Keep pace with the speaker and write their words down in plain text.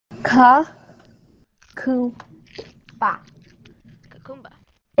Kakumba.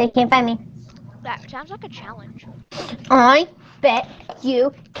 They can't find me. That sounds like a challenge. I bet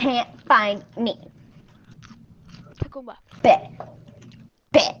you can't find me. Kakumba. Bet.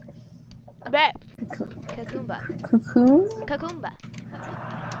 Bet. Kakumba. Cocoon? Kakumba.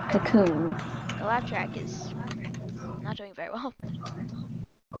 Cocoon. The laugh track is not doing very well.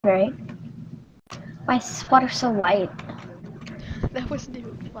 Right? Why is water so white? That wasn't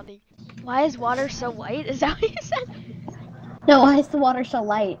even funny. Why is water so white? Is that what you said? No, why is the water so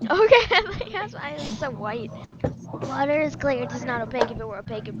light? Okay, that's why it's so white. Water is clear, it's just not opaque. If it were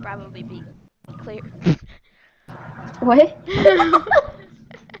opaque, it'd probably be clear. What?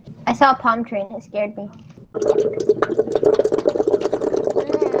 I saw a palm tree and it scared me. Are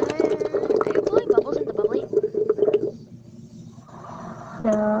you blowing bubbles in the bubbly?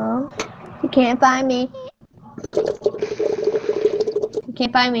 No. You can't find me. You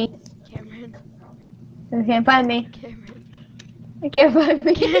can't find me. Cameron. You can't find me. Cameron. You can't find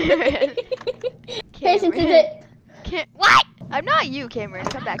me. Cameron. Patience is it. What? I'm not you, Cameron.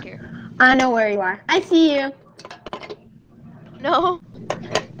 Come back here. I know where you are. I see you. No.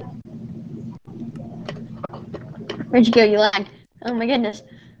 Where'd you go? You lagged. Oh my goodness.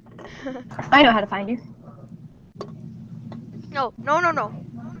 I know how to find you. No.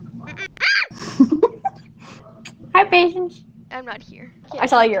 Hi, Patience. I'm not here. I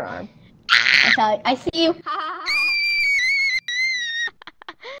saw your arm. I see you.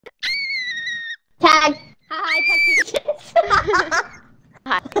 Tag. Hi, Patience.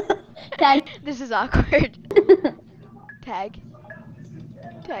 Hi. Tag. This is awkward. Tag.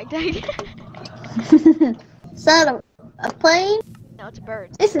 Son, a plane? No, it's a bird.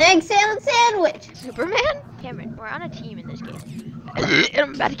 It's an egg salad sandwich. Superman? Cameron, we're on a team in this game. And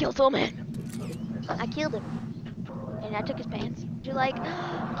I'm about to kill Soulman. I killed him. And I took his pants. You're like,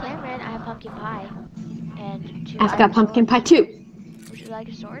 Cameron, I have pumpkin pie. And two I've got pumpkin pie too. Would you like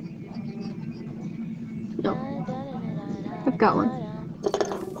a sword? No. I've got one.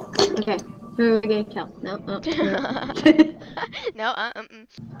 Okay. Who are we gonna kill? No. No,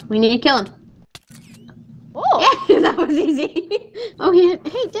 We need to kill him. Oh! Yeah, that was easy. Oh, yeah.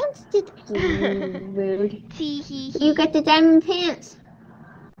 Hey, don't sit rude. You got the diamond pants.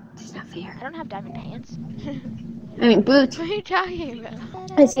 It's not fair. I don't have diamond pants. I mean, boots. What are you talking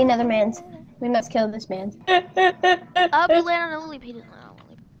about? I see another man's. We must kill this man's. We landed on a lily pad.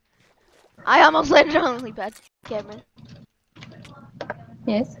 I almost landed on a lily pad. Cameron,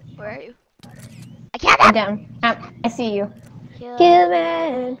 Yes. where are you? I can't. I'm down. I see you. Kill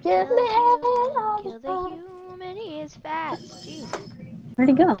man. Kill the human. He is fast. Jeez. Where'd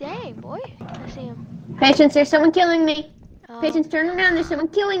he go? Dang, boy. I see him. Patience, there's someone killing me. Oh. Patience, turn around. There's someone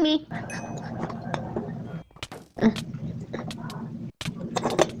killing me.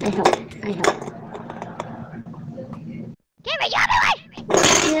 I help. Cameron, you out of my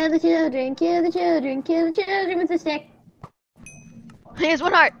way! Kill the children with a stick. He has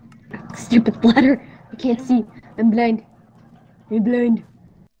one heart. Stupid bladder. I can't see. I'm blind.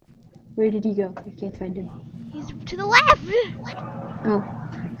 Where did he go? I can't find him. He's to the left. Oh.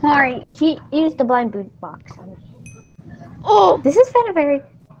 Sorry. He used the blind boot box on me. Oh! This has been a very,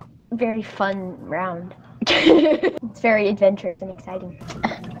 very fun round. It's very adventurous and exciting.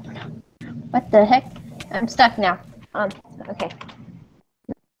 What the heck? I'm stuck now. Okay.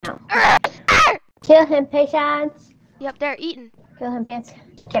 No. Kill him, Patience. Yep, they're eating. Kill him, Patience.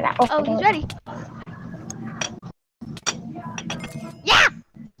 Get out. Oh, he's ready. Yeah!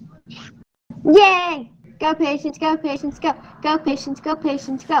 Yay! Go, Patience, go, Patience, go. Go, Patience, go,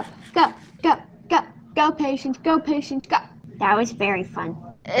 Patience, go. Go, go, go. Go, Patience, go, Patience, go. That was very fun.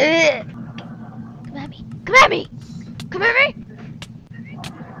 Come at me. Come at me. Come at me.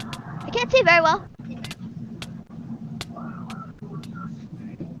 I can't see very well.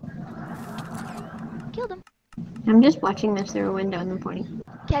 Killed him. I'm just watching this through a window in the morning.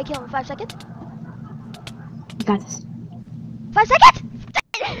 Can I kill him in 5 seconds? You got this. 5 seconds!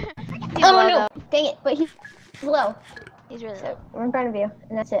 He's Oh low, no! though. Dang it, but he's low. He's really So we're in front of you,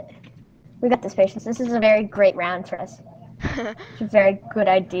 and that's it. We got this, Patience. This is a very great round for us. low. It's a very good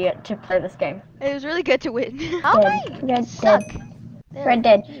idea to play this game. It was really good to win. How am I Red suck? Red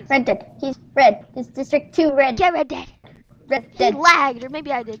dead. Red dead. He's red. It's District 2 red. Get Red Dead. Red He dead. lagged, or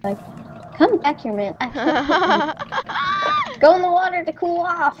maybe I did. Come back here, man. Go in the water to cool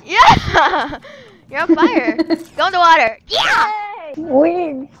off. Yeah! You're on fire. Go in the water. Yeah!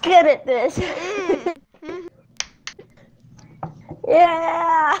 We're good at this.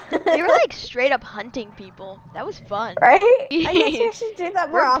 Yeah. You were like straight up hunting people. That was fun. Right? I guess we should do that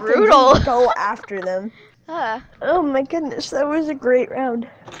more We're often. brutal. Just go after them. Uh, Oh my goodness, that was a great round.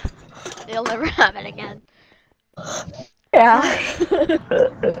 It'll never happen again. Yeah.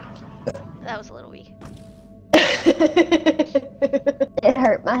 That was a little weak. It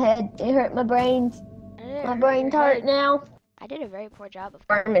hurt my head. It hurt my brains. My brain's hurt now. I did a very poor job of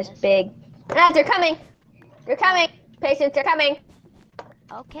Arm covering is this. big. Ah, they're coming. They're coming. Patients are coming.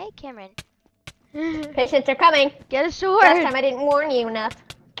 Okay, Cameron. Patients are coming. Get a sword. Last time I didn't warn you enough.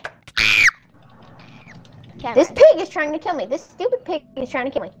 Cameron. This pig is trying to kill me. This stupid pig is trying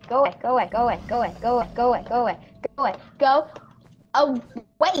to kill me. Go away. Go away. Go away. Go away. Go away. Go away. Go away. Go away.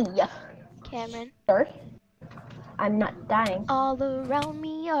 Go away. Cameron. Sir, I'm not dying. All around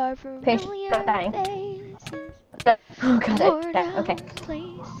me are Patients familiar are dying. faces. Oh god. Worn Okay. out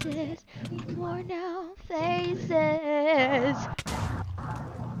places. Worn out faces.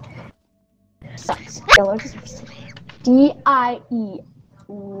 Sucks. Yellow deserves DIEY.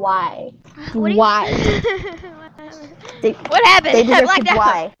 What Why? What happened? They I deserve blacked to out.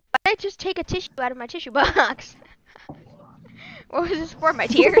 why. Why did I just take a tissue out of my tissue box? What was this for? My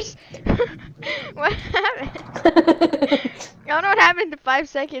tears? What happened? I don't know what happened in 5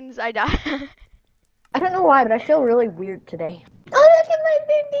 seconds. I died. I don't know why, but I feel really weird today. Oh, look at my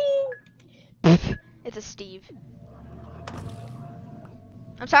baby! It's a Steve.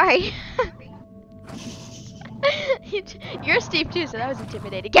 I'm sorry. You're a Steve too, so that was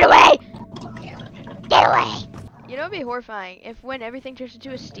intimidating. Get away! Get away! You know, it'd be horrifying if when everything turns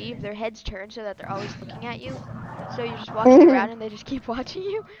into a Steve, their heads turn so that they're always looking at you. So you're just walking around and they just keep watching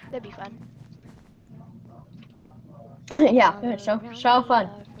you. That'd be fun. Yeah, so fun.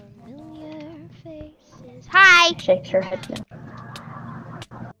 Hi! Shakes her head now.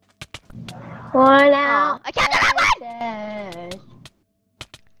 One Aw, out. I can't do that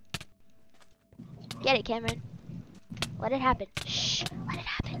one! Get it, Cameron. Let it happen. Shh. Let it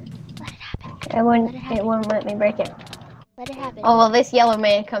happen. Let it happen. It won't let me break it. Let it happen. Oh well, this yellow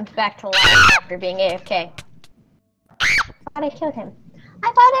man comes back to life after being AFK. I thought I killed him. I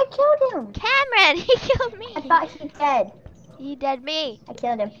thought I killed him. Cameron, he killed me. I thought he dead. He dead me. I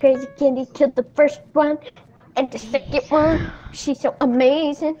killed him. Crazy Candy killed the first one, and the second one. She's so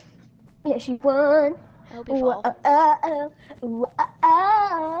amazing. Yeah, she won. I hope you fall.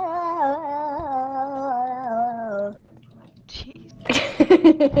 Jeez.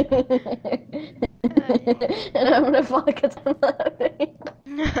 And I'm gonna fall because I'm laughing.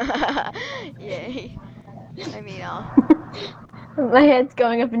 Yay. I mean, My head's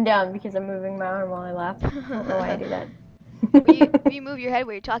going up and down because I'm moving my arm while I laugh. I don't know why I do that. when you move your head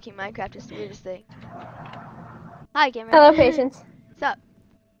when you're talking Minecraft, is the weirdest thing. Hi, Cameron. Hello, patience. What's up?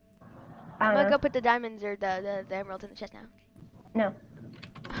 I'm gonna know. go put the diamonds or the emeralds in the chest now. No.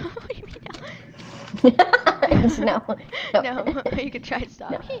 What do you mean now? No. No, you can try and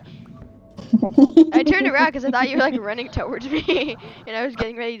stop me. I turned around because I thought you were like running towards me, and I was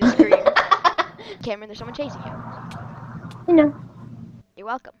getting ready to scream. Cameron, there's someone chasing you. You know, You're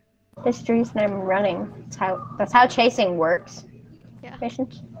welcome. there's trees and I'm running. That's how chasing works. Yeah.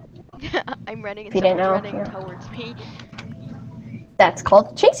 Patience. I'm running and If you didn't someone's know, running yeah. towards me. That's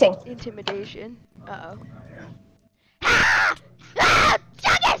called chasing. Intimidation. Uh-oh. Ah! Ah!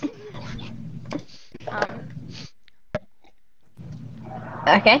 Jungus!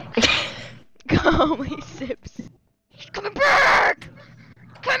 Okay. Holy sips. He's coming back!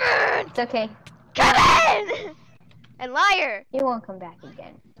 Come in! It's okay. Come in! And liar! You won't come back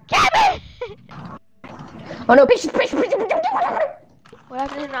again. Come in! Oh no, patience. What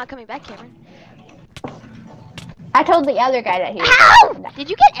happened to him not coming back, Cameron? I told the other guy that he was. Ow! Did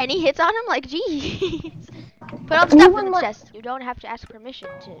you get any hits on him? Like, jeez. Put all the stuff in the chest. You don't have to ask permission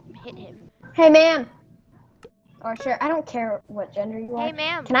to hit him. Hey, ma'am. Or sure, I don't care what gender you are. Hey,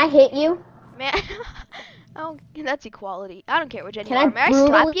 ma'am. Can I hit you? Man, oh, that's equality. I don't care what gender Can you I are. May I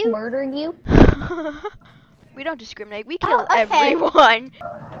slap brutally you? murder you? We don't discriminate. We kill okay. everyone.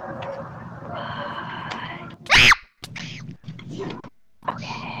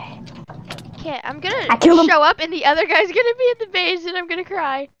 Okay. Can't. I'm gonna I killed him. show up and the other guy's gonna be at the base and I'm gonna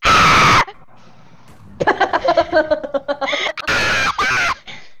cry.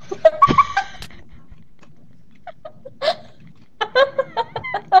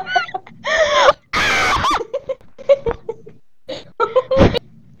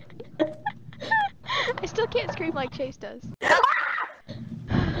 I still can't scream like Chase does.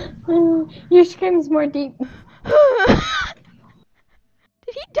 Your scream's more deep. Did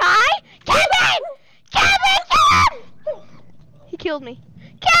he die? Cameron! Cameron, kill him! He killed me.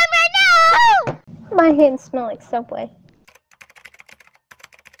 Cameron, no! My hands smell like Subway.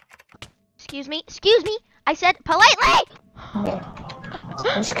 Excuse me. Excuse me. I said politely. Okay.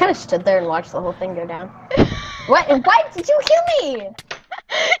 I just kind of stood there and watched the whole thing go down. What? Why did you kill me?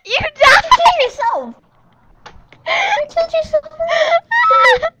 You died! kill yourself. You killed yourself.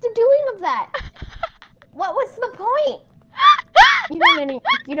 What the doing of that? What was the point?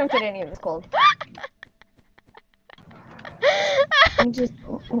 You don't get any of this gold. You just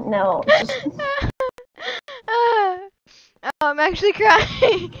no. Just... Oh, I'm actually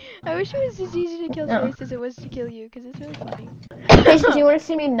crying. I wish it was as easy to kill Chase as it was to kill you, because it's really funny. Jason, do you want to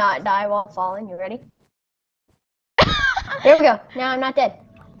see me not die while falling? You ready? There we go. Now I'm not dead.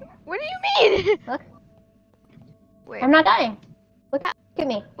 What do you mean? Look. Wait. I'm not dying. Look at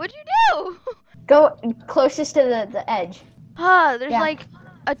me. What'd you do? Go closest to the edge. There's Yeah. like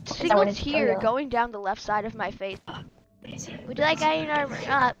a single wanted to tear kill you. going down the left side of my face. Would you like iron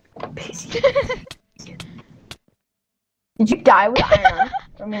armor? Did you die with iron armor?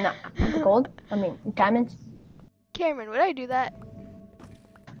 I mean, not with gold? I mean, diamonds? Cameron, would I do that?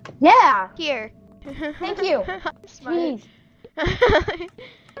 Yeah! Here. Thank you. Smart. Jeez.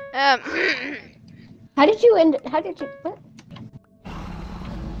 um. How did you what?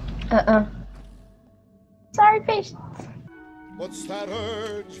 Sorry, face. What's that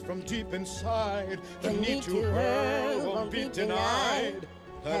urge from deep inside? The need to hurl won't be denied.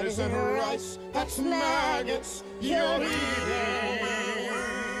 That isn't rice, that's maggots you're eating.